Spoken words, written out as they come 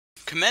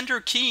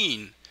Commander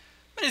Keen.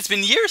 Man, it's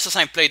been years since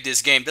I played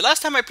this game. The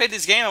last time I played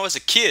this game, I was a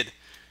kid.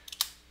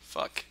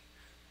 Fuck.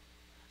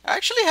 I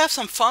actually have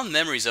some fond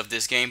memories of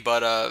this game,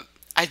 but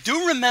I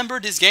do remember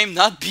this game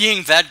not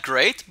being that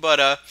great, but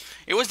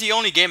it was the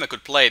only game I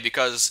could play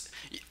because...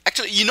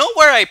 Actually, you know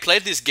where I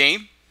played this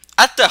game?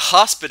 At the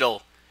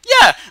hospital.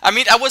 Yeah, I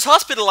mean, I was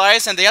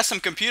hospitalized and they had some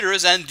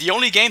computers and the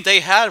only game they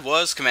had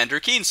was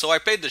Commander Keen, so I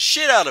played the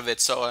shit out of it,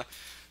 so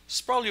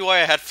that's probably why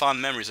I had fond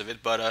memories of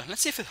it, but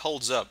let's see if it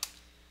holds up.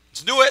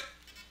 Let's do it!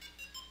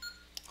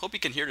 Hope you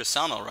can hear the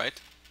sound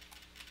alright.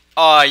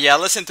 Oh yeah,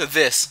 listen to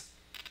this.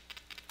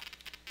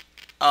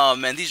 Oh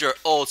man, these are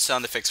old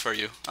sound effects for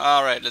you.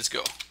 Alright, let's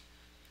go.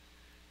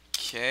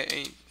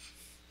 Okay.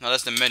 No,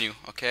 that's the menu.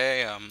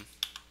 Okay,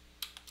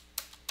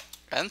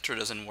 enter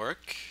doesn't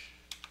work.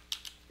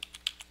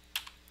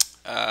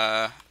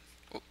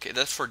 Okay,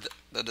 that's for...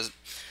 that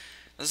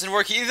doesn't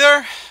work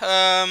either.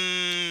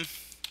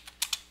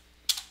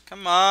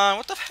 Come on,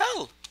 what the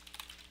hell?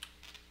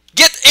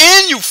 Get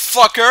in, you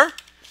fucker!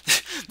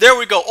 There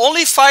we go.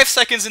 Only 5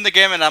 seconds in the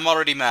game and I'm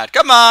already mad.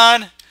 Come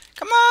on!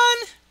 Come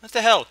on! What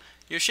the hell?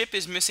 Your ship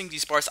is missing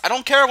these parts. I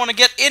don't care, I want to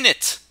get in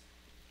it!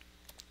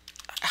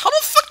 How the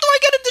fuck do I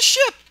get in the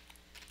ship?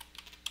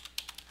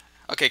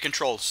 Okay,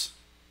 controls.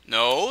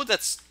 No,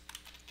 that's...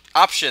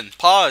 option.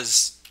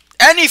 Pause.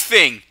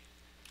 Anything!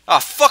 Ah,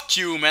 fuck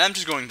you, man. I'm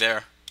just going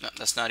there. No,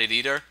 that's not it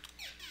either.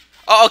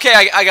 Oh,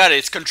 okay, I got it.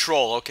 It's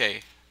control.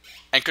 Okay.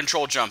 And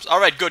control jumps.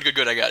 Alright, good, good,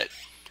 good. I got it.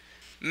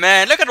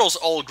 Man, look at those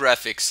old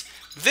graphics.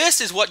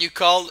 This is what you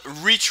call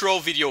retro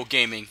video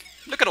gaming.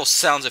 Look at those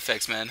sound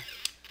effects, man.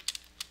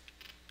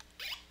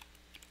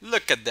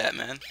 Look at that,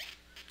 man.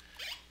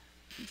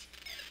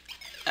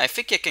 I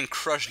think I can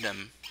crush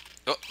them.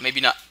 Oh,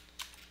 maybe not.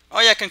 Oh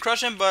yeah, I can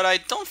crush them, but I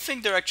don't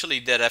think they're actually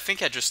dead. I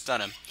think I just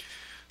stunned them.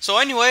 So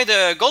anyway,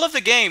 the goal of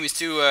the game is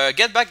to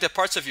get back the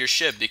parts of your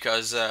ship,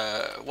 because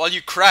while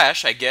you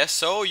crash, I guess,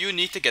 so you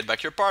need to get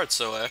back your parts.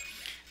 So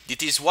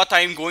this is what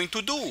I'm going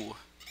to do.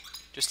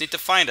 Just need to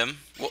find them.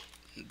 Well,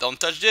 don't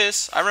touch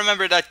this. I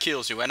remember that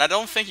kills you, and I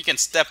don't think you can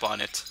step on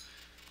it.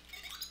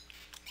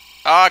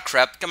 Ah,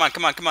 crap. Come on,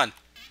 come on, come on.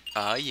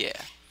 Ah, yeah.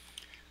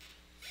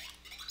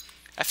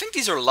 I think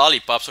these are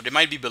lollipops, or they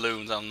might be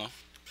balloons, I don't know.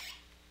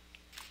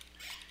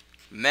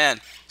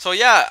 Man. So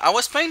yeah, I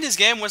was playing this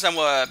game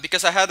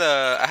because I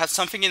had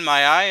something in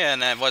my eye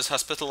and I was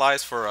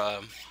hospitalized for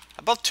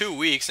about 2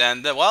 weeks,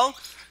 and well,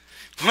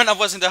 when I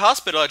was in the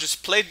hospital I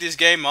just played this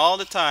game all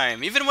the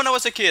time. Even when I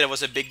was a kid I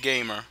was a big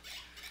gamer.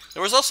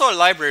 There was also a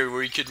library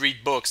where you could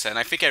read books, and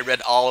I think I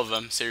read all of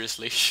them,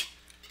 seriously.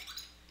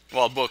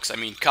 Well, books, I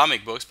mean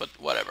comic books, but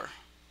whatever.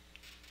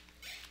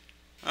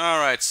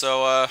 Alright,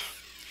 so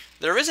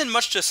there isn't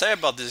much to say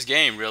about this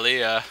game,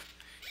 really.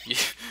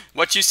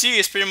 What you see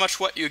is pretty much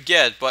what you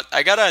get, but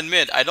I gotta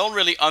admit, I don't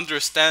really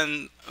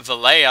understand the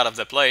layout of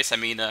the place. I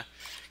mean, I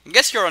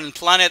guess you're on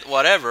planet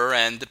whatever,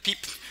 and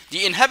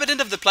the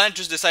inhabitant of the planet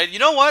just decided, you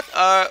know what,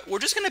 we're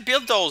just gonna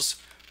build those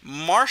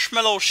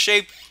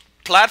marshmallow-shaped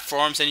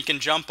platforms and you can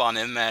jump on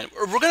him, and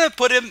we're gonna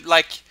put him,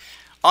 like,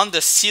 on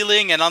the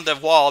ceiling and on the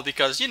wall,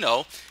 because, you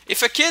know,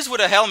 if a kid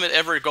with a helmet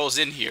ever goes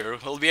in here,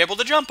 he'll be able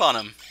to jump on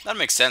him. That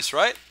makes sense,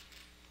 right?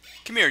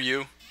 Come here,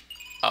 you.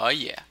 Oh,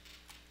 yeah.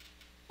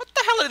 What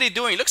the hell are they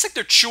doing? It looks like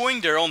they're chewing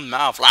their own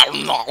mouth. I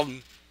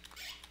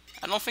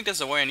don't think that's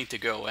the way I need to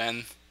go,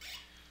 and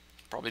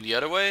probably the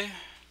other way.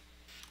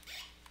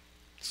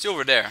 It's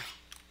over there.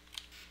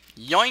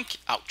 Yoink.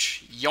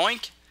 Ouch.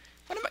 Yoink.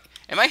 What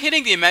am I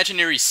hitting the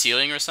imaginary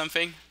ceiling or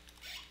something?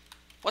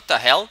 What the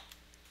hell?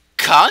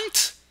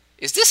 Kant?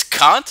 Is this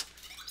Kant?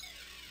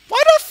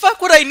 Why the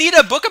fuck would I need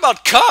a book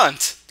about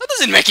Kant? That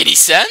doesn't make any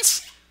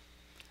sense.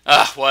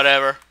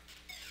 Whatever.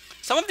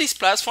 Some of these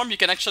platforms you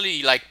can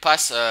actually like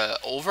pass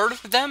over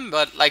them,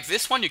 but like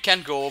this one you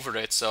can't go over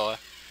it, so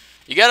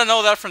you gotta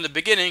know that from the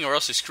beginning or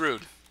else you're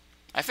screwed.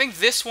 I think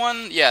this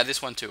one, yeah,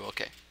 this one too,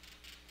 okay.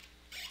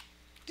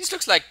 These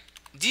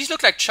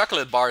look like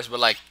chocolate bars, but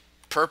like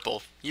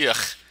purple.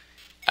 Yuck.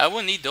 I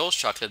wouldn't need those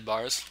chocolate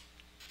bars.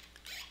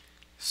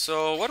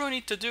 So what do I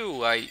need to do?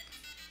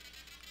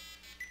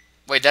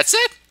 Wait, that's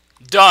it?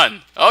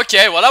 Done.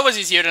 Okay, well that was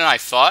easier than I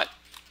thought.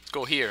 Let's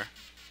go here.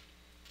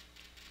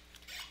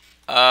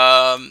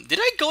 Did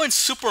I go in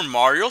Super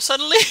Mario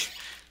suddenly?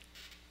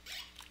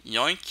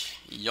 Yoink,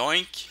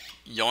 yoink,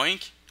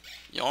 yoink,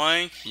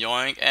 yoink,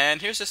 yoink,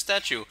 and here's a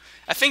statue.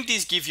 I think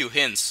these give you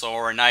hints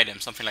or an item,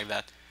 something like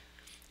that.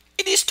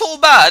 It is too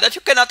bad that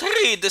you cannot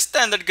read the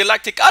standard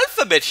galactic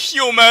alphabet,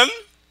 human!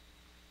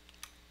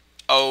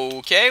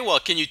 Okay, well,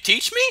 can you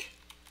teach me?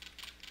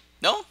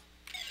 No?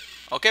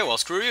 Okay, well,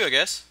 screw you, I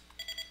guess.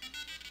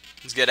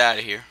 Let's get out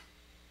of here.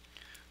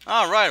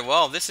 Alright,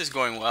 well, this is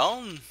going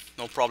well.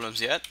 No problems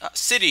yet.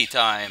 City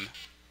time.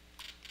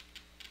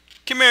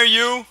 Come here,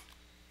 you.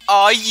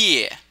 Aw,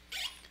 yeah.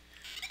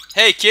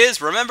 Hey,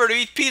 kids, remember to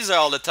eat pizza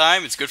all the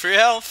time. It's good for your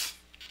health.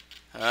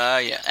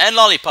 Yeah. And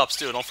lollipops,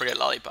 too. Don't forget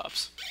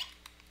lollipops.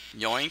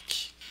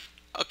 Yoink.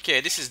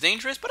 Okay, this is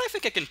dangerous, but I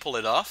think I can pull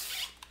it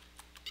off.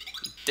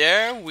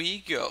 There we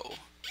go.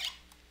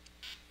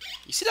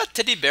 You see that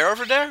teddy bear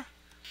over there?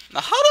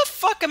 Now how the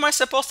fuck am I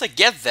supposed to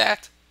get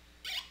that?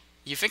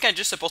 You think I'm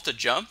just supposed to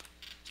jump?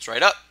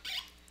 Straight up.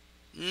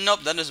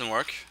 Nope, that doesn't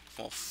work.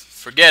 Well,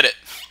 forget it.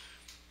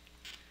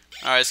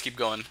 Alright, let's keep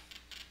going.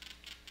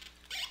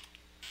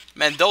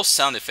 Man, those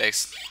sound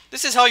effects.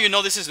 This is how you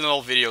know this is an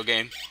old video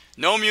game.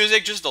 No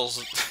music, just those...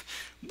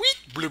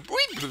 Weep, bloop,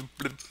 weep, bloop,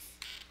 bloop.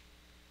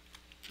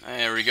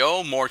 There we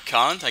go, more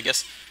content, I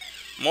guess.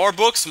 More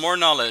books, more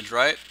knowledge,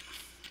 right?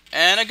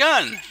 And a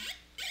gun!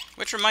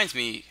 Which reminds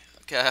me,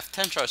 okay, I have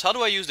 10 tries. How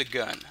do I use the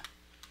gun?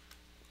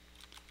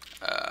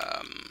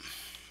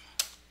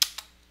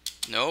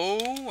 No?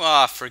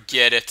 Ah,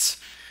 forget it.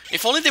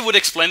 If only they would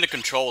explain the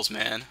controls,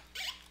 man.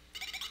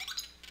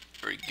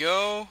 There we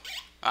go.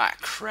 Ah,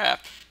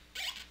 crap.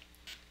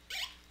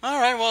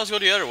 Alright, well, let's go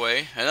the other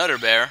way. Another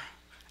bear.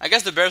 I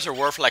guess the bears are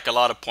worth, like, a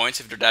lot of points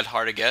if they're that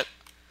hard to get.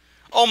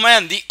 Oh,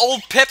 man, the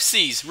old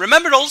Pepsis.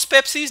 Remember those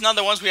Pepsis? Not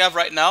the ones we have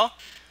right now?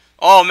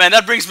 Oh, man,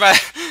 that brings my...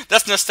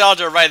 That's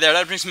nostalgia right there.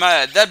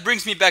 That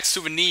brings me back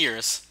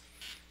souvenirs.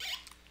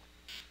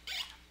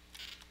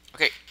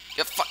 Okay.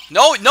 Yeah, fuck.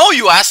 No, no,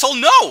 you asshole,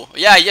 no!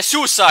 Yeah,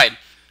 suicide.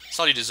 That's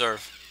all you deserve.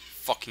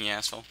 Fucking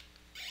asshole.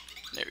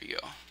 There we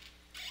go.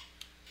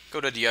 Go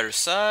to the other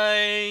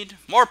side.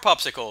 More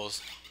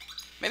popsicles.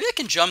 Maybe I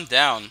can jump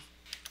down.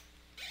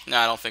 No,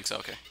 I don't think so.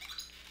 Okay.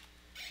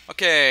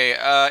 Okay,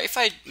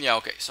 yeah,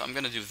 okay. So I'm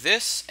gonna do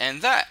this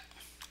and that.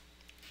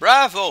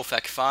 Bravo,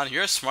 Fakafon.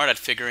 You're smart at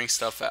figuring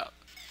stuff out.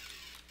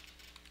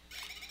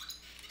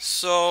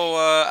 So,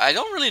 I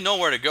don't really know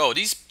where to go.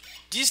 These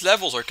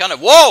levels are kind of...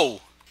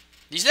 Whoa!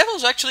 These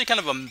levels are actually kind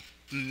of a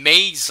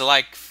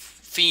maze-like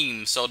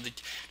theme. So,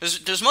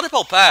 there's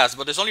multiple paths,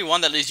 but there's only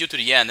one that leads you to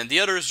the end. And the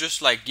others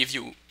just, like, give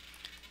you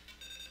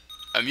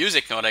a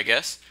music note, I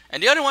guess.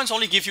 And the other ones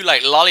only give you,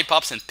 like,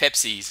 lollipops and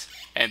Pepsis.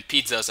 And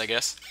pizzas, I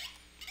guess.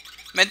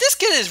 Man, this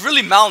kid is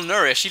really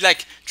malnourished. He,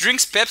 like,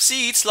 drinks Pepsi,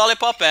 eats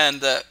lollipop,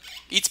 and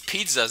eats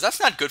pizzas. That's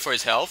not good for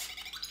his health.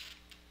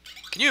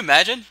 Can you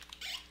imagine?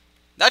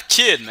 That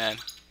kid, man.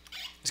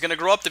 He's gonna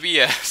grow up to be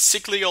a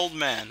sickly old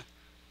man.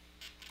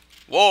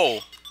 Whoa.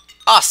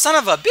 Ah, son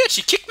of a bitch.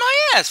 He kicked my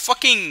ass.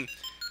 Fucking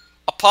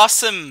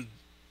opossum,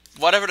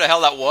 whatever the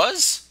hell that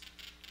was.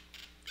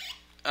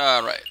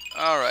 Alright,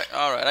 alright,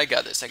 alright. I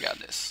got this, I got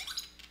this.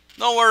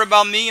 Don't worry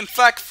about me. I'm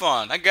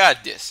Fakafon. I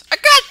got this. I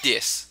got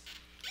this.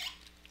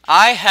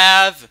 I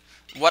have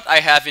what I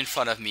have in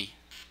front of me.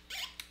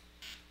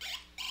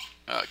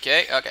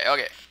 Okay, okay,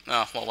 okay.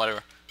 Oh, well,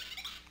 whatever.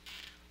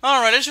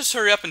 Alright, let's just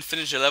hurry up and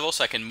finish the level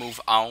so I can move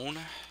on.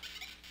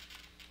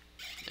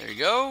 There you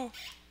go.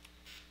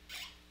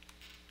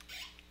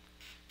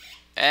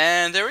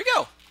 And there we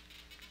go.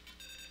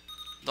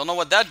 Don't know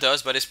what that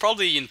does, but it's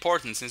probably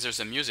important since there's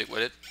some music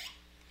with it.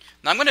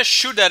 Now I'm gonna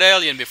shoot that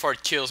alien before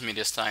it kills me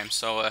this time,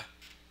 so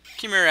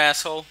come here,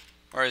 asshole.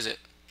 Where is it?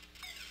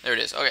 There it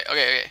is. Okay,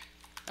 okay, okay.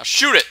 Now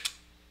shoot it!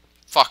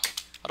 Fuck.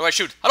 How do I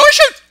shoot? How do I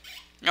shoot?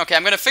 Okay,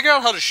 I'm gonna figure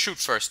out how to shoot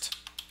first.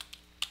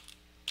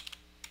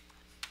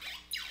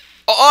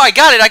 Oh, I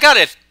got it, I got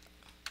it!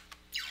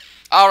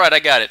 Alright, I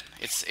got it.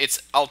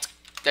 It's out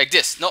like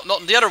this. No, no,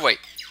 the other way.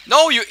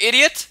 No, you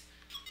idiot!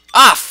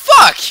 Ah,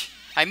 fuck!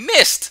 I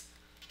missed!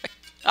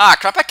 Ah,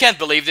 crap, I can't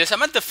believe this.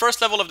 I'm at the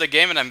first level of the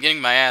game and I'm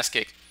getting my ass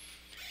kicked.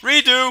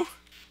 Redo!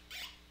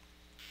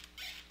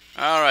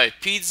 Alright,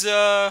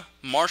 pizza,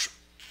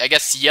 I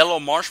guess yellow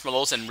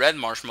marshmallows and red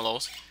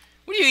marshmallows.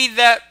 Would you eat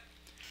that?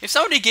 If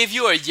somebody gave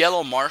you a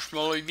yellow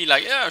marshmallow, you'd be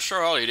like, yeah,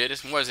 sure, I'll eat it.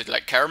 What is it,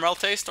 like caramel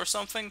taste or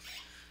something?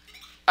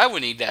 I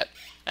wouldn't eat that.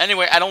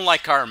 Anyway, I don't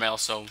like caramel,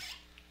 so...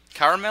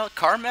 Caramel?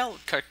 Caramel?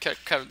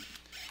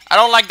 I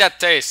don't like that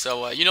taste,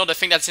 so, you know the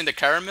thing that's in the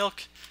caramel?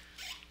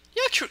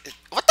 Yeah, true.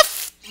 What the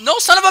f... No,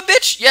 son of a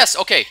bitch! Yes,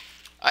 okay.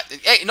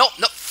 Hey, no,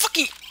 no,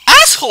 fucking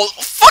asshole!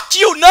 Fuck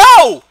you,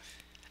 no!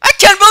 I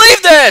can't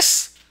believe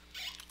this!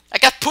 I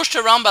got pushed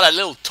around by that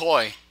little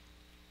toy.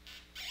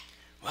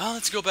 Well,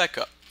 let's go back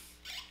up.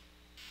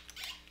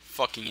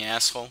 Fucking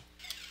asshole.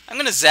 I'm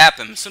gonna zap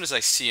him as soon as I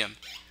see him.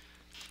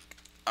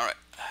 Alright.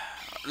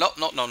 No,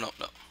 no, no, no,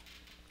 no.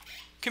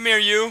 Come here,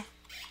 you.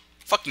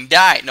 Fucking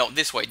die. No,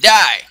 this way.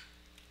 Die!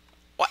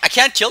 What? I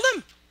can't kill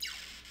them?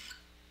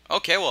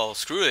 Okay, well,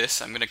 screw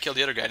this. I'm gonna kill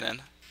the other guy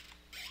then.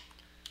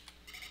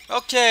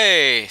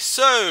 Okay,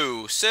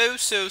 so.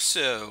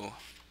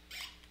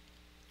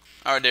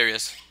 Alright, there he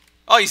is.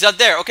 Oh, he's out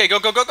there. Okay, go,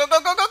 go, go, go, go,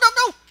 go, go, go,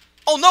 go!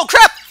 Oh no,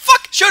 crap!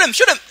 Fuck! Shoot him,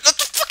 shoot him!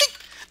 Fucking...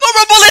 No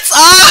more bullets!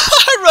 Ah!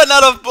 I run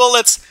out of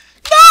bullets!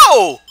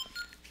 No!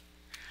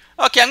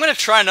 Okay, I'm gonna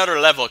try another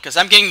level, because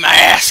I'm getting my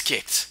ass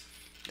kicked.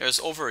 There's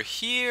over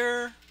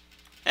here.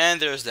 And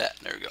there's that.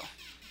 There we go.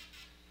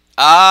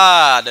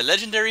 Ah, the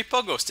legendary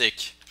pogo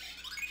stick.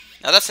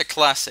 Now that's a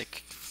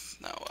classic.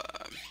 Now,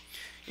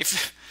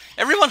 if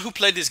everyone who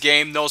played this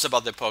game knows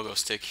about the pogo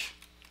stick,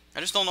 I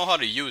just don't know how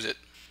to use it.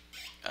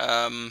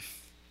 How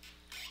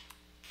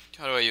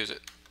do I use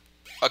it?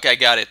 Okay, I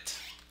got it.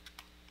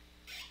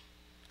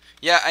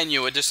 Yeah, I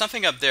knew it. There's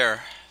something up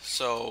there.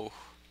 So,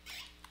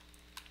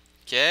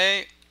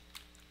 okay.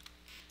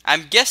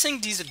 I'm guessing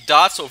these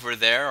dots over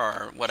there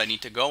are what I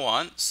need to go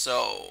on.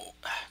 So,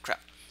 crap.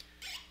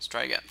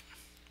 try again.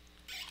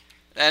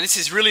 And this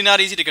is really not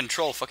easy to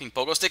control. Fucking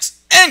pogo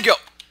sticks. And go!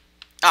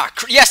 Ah,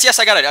 yes, yes,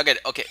 I got it. I got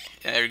it. Okay,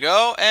 there we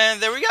go.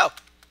 And there we go.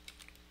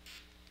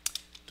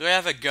 Do I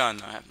have a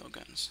gun? I have no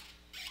guns.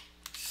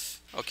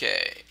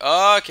 Okay,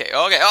 okay,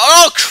 okay.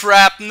 Oh,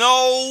 crap!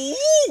 No!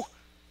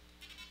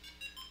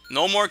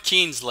 No more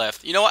keens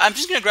left. You know what? I'm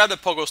just gonna grab the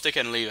pogo stick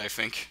and leave, I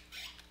think.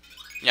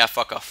 Yeah,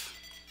 fuck off.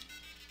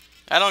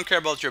 I don't care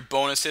about your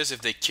bonuses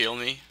if they kill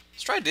me.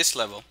 Let's try this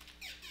level.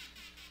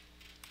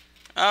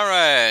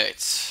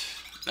 Alright.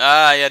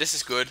 Ah, yeah, this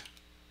is good.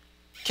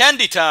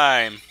 Candy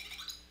time!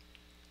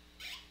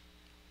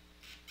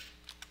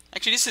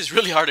 Actually, this is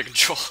really hard to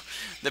control.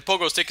 The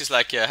pogo stick is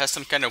like, has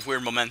some kind of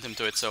weird momentum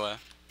to it,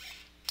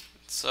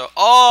 so,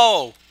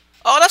 oh!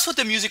 Oh, that's what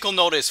the musical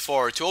note is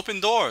for, to open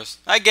doors.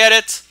 I get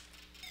it!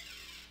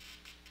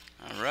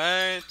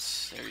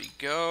 Alright, there you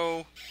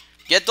go.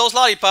 Get those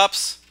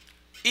lollipops!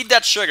 Eat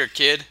that sugar,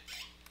 kid.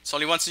 It's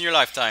only once in your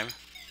lifetime.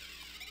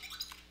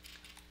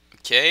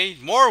 Okay,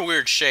 more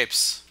weird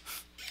shapes.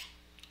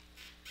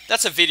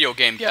 That's a video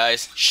game,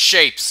 guys.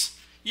 Shapes.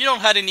 You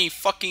don't have any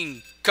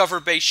fucking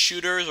cover-based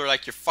shooters or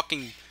like your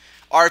fucking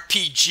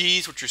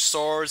RPGs with your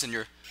swords and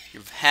your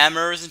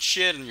hammers and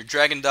shit and your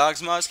Dragon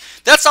Dogmas.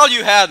 That's all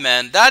you had,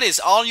 man. That is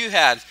all you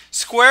had.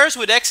 Squares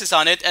with X's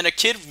on it and a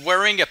kid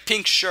wearing a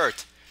pink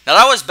shirt. Now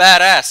that was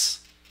badass.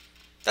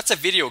 That's a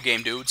video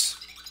game, dudes.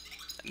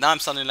 Now I'm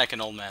sounding like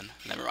an old man.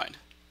 Never mind.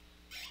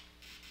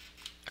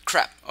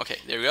 Crap. Okay,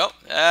 there we go.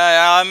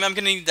 I'm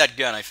gonna need that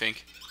gun, I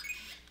think.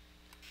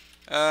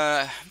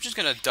 I'm just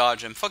gonna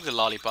dodge him. Fuck the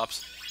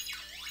lollipops.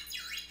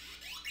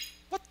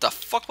 What the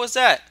fuck was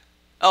that?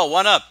 Oh,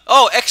 1-up.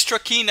 Oh, extra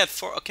keen at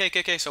 4. Okay,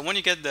 okay, okay. So when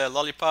you get the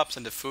lollipops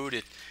and the food,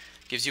 it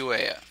gives you a...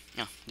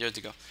 yeah, there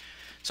you go.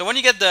 So when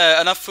you get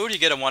enough food, you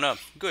get a 1-up.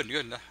 Good,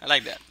 good. I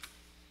like that.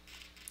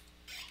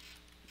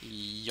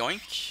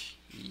 Yoink.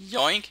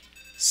 Yoink.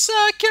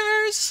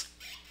 Suckers!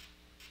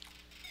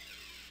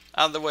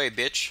 Out of the way,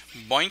 bitch.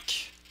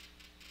 Boink.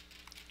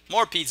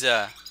 More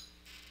pizza.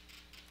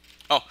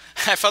 Oh,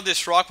 I thought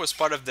this rock was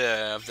part of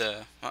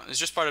the well, it's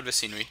just part of the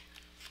scenery.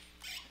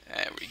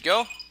 There we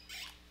go.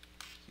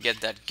 Get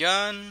that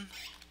gun.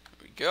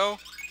 There we go.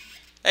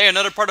 Hey,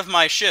 another part of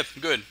my ship.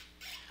 Good.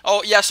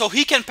 Oh, yeah, so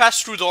he can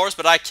pass through doors,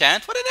 but I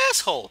can't? What an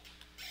asshole.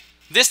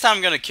 This time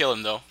I'm gonna kill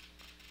him, though.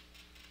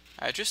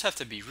 I just have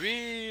to be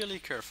really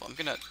careful. I'm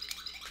gonna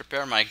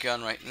prepare my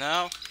gun right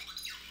now.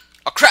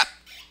 Oh, crap!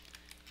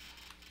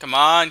 Come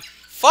on.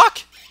 Fuck!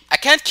 I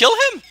can't kill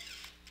him?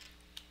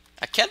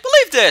 I can't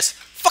believe this!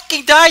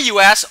 Fucking die, you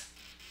ass!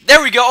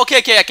 There we go. Okay,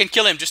 okay, I can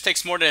kill him. Just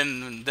takes more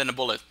than a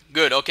bullet.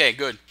 Good, okay,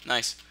 good.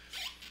 Nice.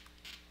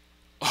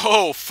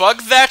 Oh,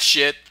 fuck that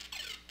shit.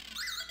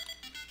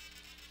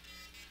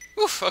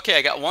 Oof, okay,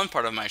 I got one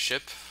part of my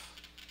ship.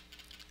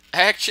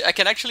 I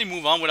can actually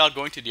move on without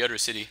going to the other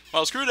city.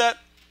 Well, screw that.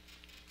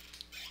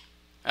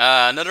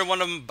 Another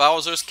one of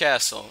Bowser's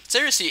Castle.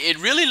 Seriously, it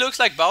really looks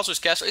like Bowser's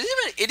Castle.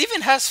 It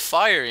even has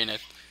fire in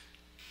it.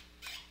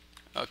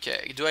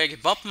 Okay, do I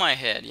bump my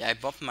head? Yeah, I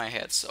bumped my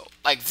head, so...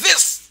 like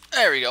this!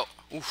 There we go.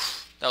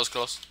 Oof, that was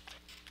close.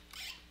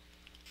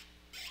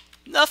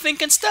 Nothing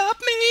can stop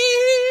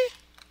me!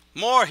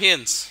 More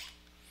hints.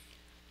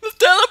 The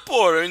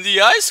teleporter in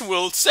the ice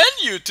will send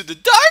you to the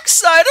dark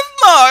side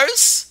of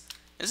Mars!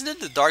 Isn't it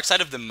the dark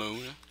side of the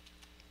moon?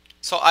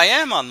 So I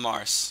am on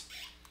Mars.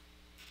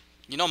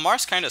 You know,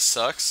 Mars kind of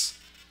sucks.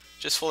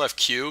 Just full of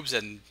cubes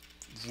and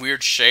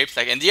weird shapes.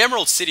 Like in the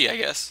Emerald City, I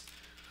guess.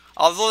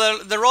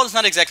 Although the road is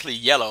not exactly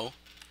yellow.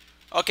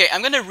 Okay,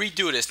 I'm gonna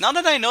redo this. Now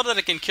that I know that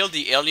I can kill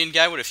the alien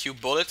guy with a few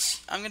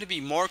bullets, I'm gonna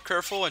be more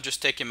careful and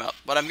just take him out.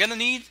 But I'm gonna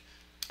need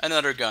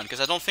another gun,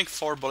 because I don't think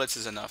 4 bullets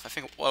is enough. I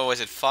think, what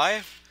was it,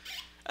 5?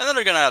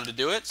 Another gun ought to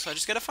do it, so I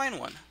just gotta find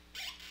one.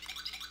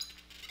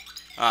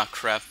 Ah,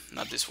 crap.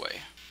 Not this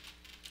way.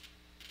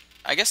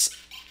 I guess...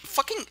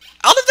 fucking...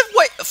 out of the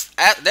way!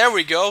 There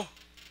we go.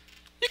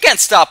 You can't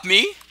stop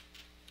me!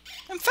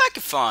 I'm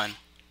Fakafon.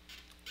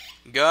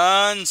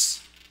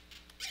 Guns!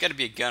 There's gotta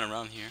be a gun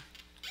around here.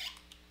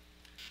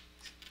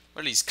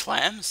 What are these,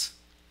 clams?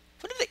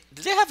 What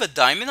do they have a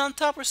diamond on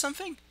top or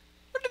something?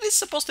 What are they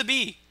supposed to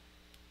be?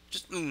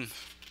 Just,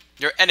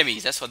 Your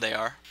enemies, that's what they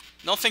are.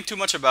 Don't think too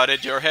much about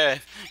it, your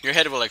head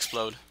will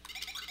explode.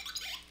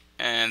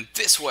 And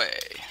this way.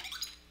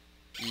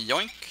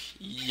 Yoink,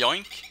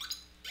 yoink.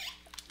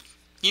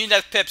 You need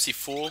that Pepsi,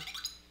 fool.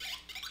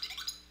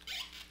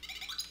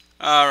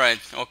 Alright,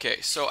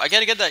 okay, so I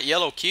gotta get that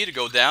yellow key to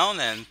go down,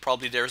 and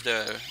probably there's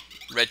the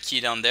red key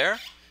down there,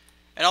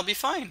 and I'll be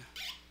fine.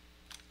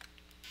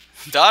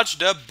 Dodge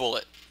the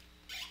bullet.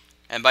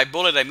 And by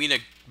bullet, I mean a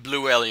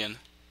blue alien.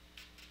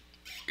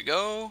 Here we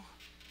go.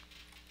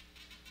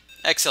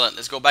 Excellent,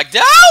 let's go back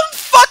down!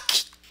 Fuck!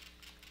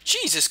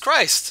 Jesus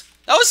Christ.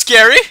 That was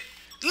scary.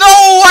 No,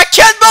 I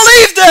can't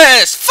believe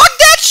this! Fuck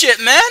that shit,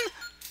 man!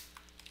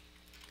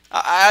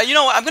 You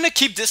know what, I'm gonna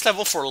keep this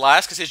level for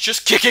last, because it's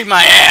just kicking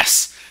my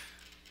ass!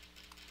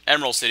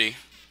 Emerald City.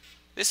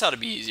 This ought to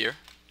be easier.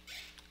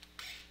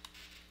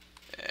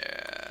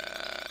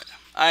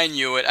 I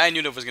knew it. I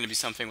knew there was gonna be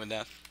something with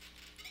that.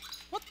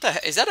 What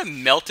the? Is that a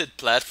melted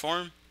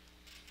platform?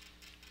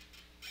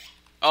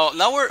 Oh,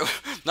 now we're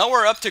now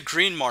we're up to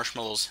green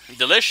marshmallows.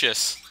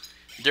 Delicious.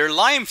 They're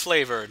lime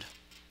flavored.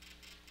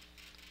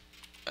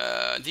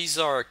 These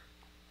are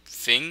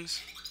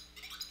things.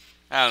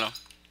 I don't know.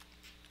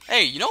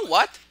 Hey, you know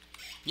what?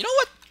 You know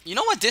what? You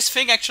know what this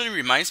thing actually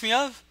reminds me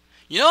of?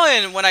 You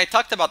know, when I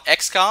talked about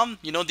XCOM,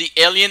 you know, the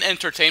alien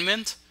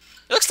entertainment?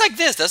 It looks like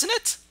this, doesn't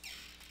it?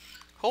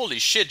 Holy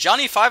shit,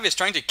 Johnny 5 is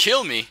trying to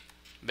kill me.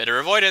 Better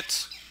avoid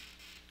it.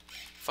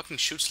 Fucking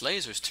shoots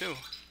lasers too.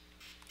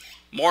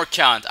 More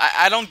cunt.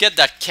 I don't get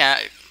that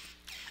cunt.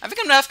 I think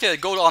I'm gonna have to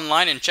go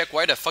online and check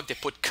why the fuck they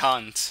put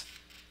cunt.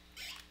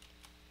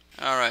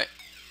 Alright.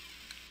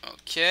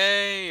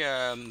 Okay,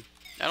 I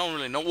don't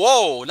really know.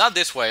 Whoa, not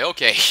this way.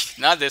 Okay,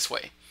 not this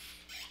way.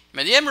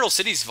 Man, the Emerald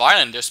City's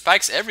violent. There's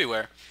spikes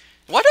everywhere.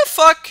 Why the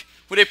fuck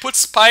would they put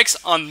spikes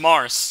on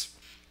Mars?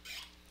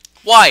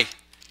 Why?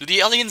 Do the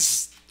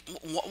aliens...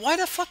 Why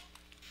the fuck?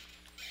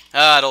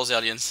 Ah, those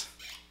aliens.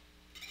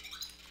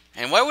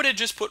 And why would they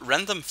just put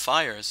random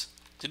fires?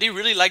 Do they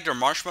really like their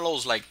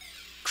marshmallows, like,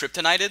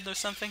 kryptonited or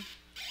something?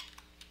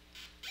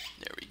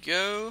 There we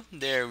go.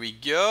 There we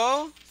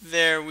go.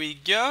 There we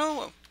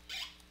go.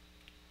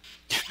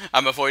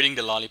 I'm avoiding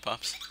the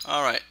lollipops.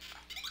 Alright.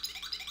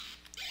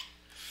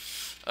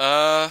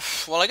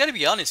 Well, I gotta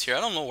be honest here.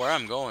 I don't know where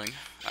I'm going,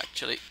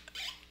 actually.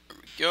 There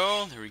we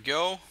go. There we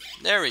go.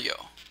 There we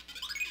go.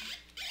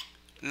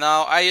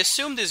 Now, I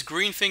assume this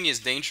green thing is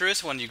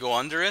dangerous when you go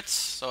under it,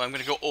 so I'm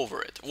gonna go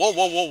over it. Whoa,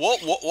 whoa, whoa, whoa,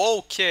 whoa,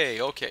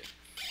 okay, okay.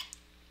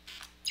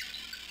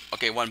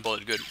 Okay, one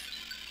bullet, good.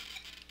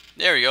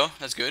 There we go,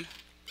 that's good.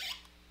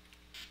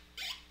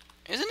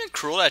 Isn't it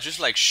cruel that I just,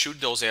 like, shoot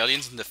those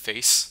aliens in the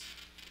face?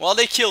 Well,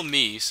 they kill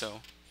me,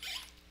 so...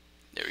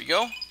 There we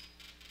go.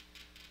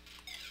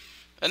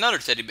 Another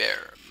teddy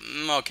bear.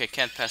 Okay,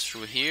 can't pass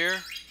through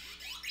here.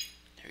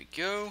 There we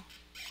go.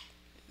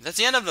 That's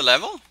the end of the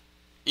level?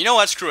 You know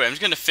what, screw it. I'm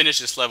just gonna finish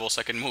this level so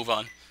I can move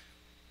on.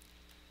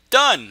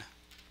 Done!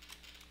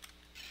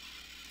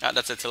 Ah,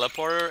 that's a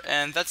teleporter,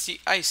 and that's the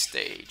ice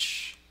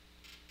stage.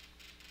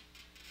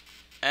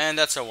 And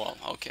that's a wall.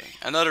 Okay,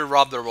 another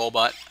rob the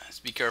robot. Let's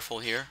be careful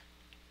here.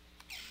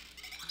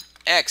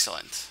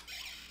 Excellent.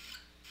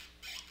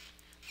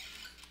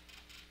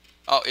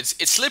 Oh, it's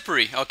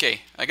slippery.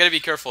 Okay, I gotta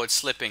be careful. It's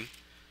slipping.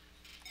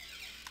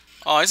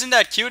 Oh, isn't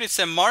that cute? It's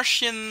a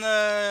Martian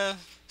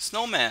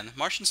snowman.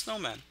 Martian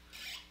snowman.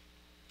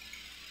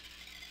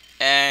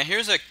 And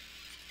here's a...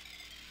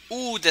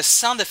 Ooh, the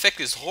sound effect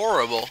is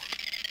horrible.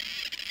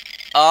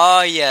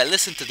 Oh yeah,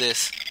 listen to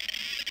this.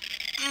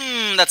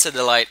 That's a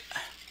delight.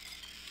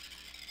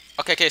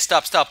 Okay, okay,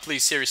 stop, stop,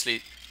 please,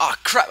 seriously. Oh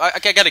crap, I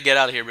gotta get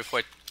out of here before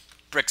it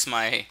breaks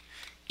my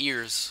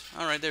ears.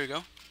 Alright, there we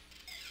go.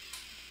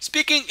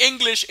 Speaking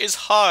English is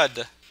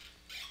hard.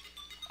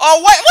 Oh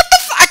wait, what the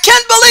f- I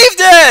can't believe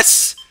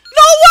this!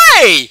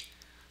 No way!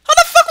 How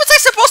the fuck was I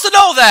supposed to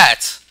know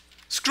that?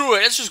 Screw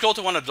it, let's just go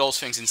to one of those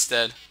things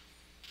instead.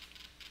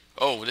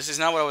 Oh, this is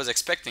not what I was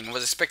expecting. I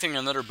was expecting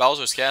another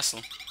Bowser's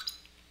Castle.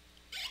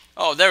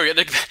 Oh, there we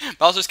go. The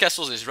Bowser's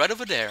Castle is right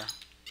over there.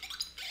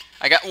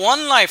 I got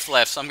one life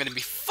left, so I'm gonna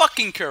be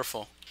fucking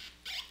careful.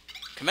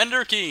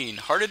 Commander Keen,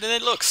 harder than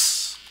it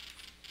looks.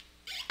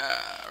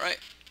 Alright.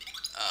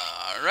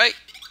 Alright.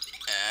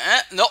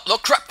 No, no,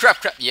 crap,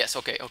 crap, crap. Yes,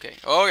 okay, okay.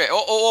 Okay,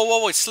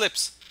 oh, it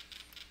slips.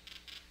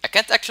 I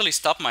can't actually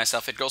stop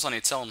myself. It goes on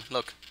its own.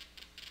 Look.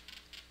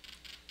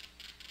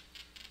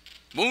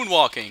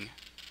 Moonwalking.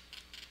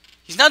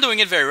 He's not doing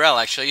it very well,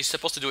 actually. He's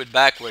supposed to do it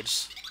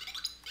backwards.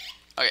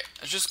 Okay,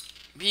 let's just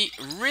be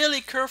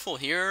really careful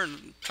here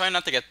and try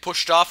not to get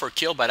pushed off or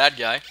killed by that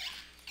guy.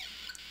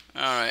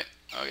 Alright.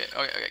 Okay,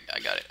 okay, okay. I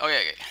got it.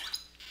 Okay, okay.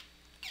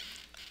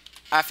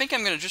 I think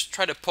I'm gonna just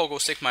try to pogo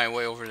stick my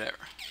way over there.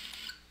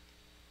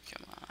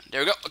 Come on.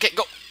 There we go. Okay,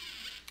 go.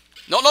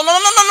 No, no, no,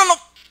 no, no, no, no.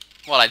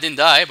 Well, I didn't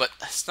die, but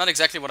it's not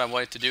exactly what I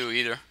wanted to do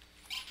either.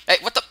 Hey,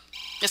 what the?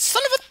 You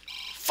son of a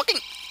fucking...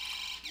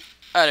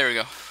 Ah, there we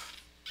go.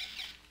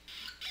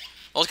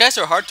 Those guys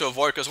are hard to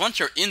avoid because once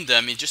you're in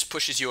them, it just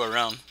pushes you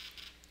around.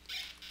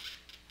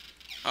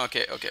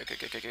 Okay, okay, okay,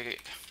 okay, okay, okay.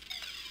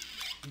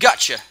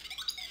 Gotcha!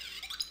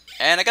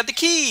 And I got the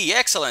key!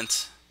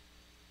 Excellent!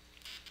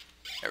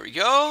 There we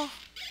go.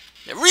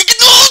 There we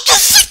go!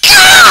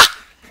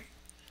 Ah!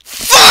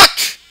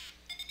 Fuck!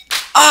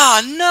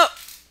 Ah, no!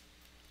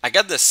 I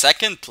got the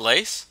second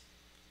place?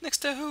 Next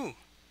to who?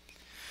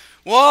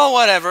 Well,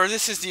 whatever.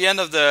 This is the end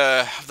of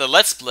the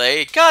Let's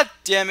Play. God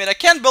damn it, I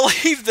can't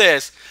believe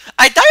this!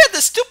 I die at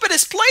the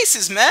stupidest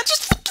places, man!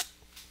 Just...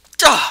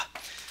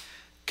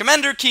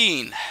 Commander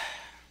Keen.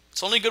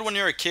 It's only good when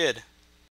you're a kid.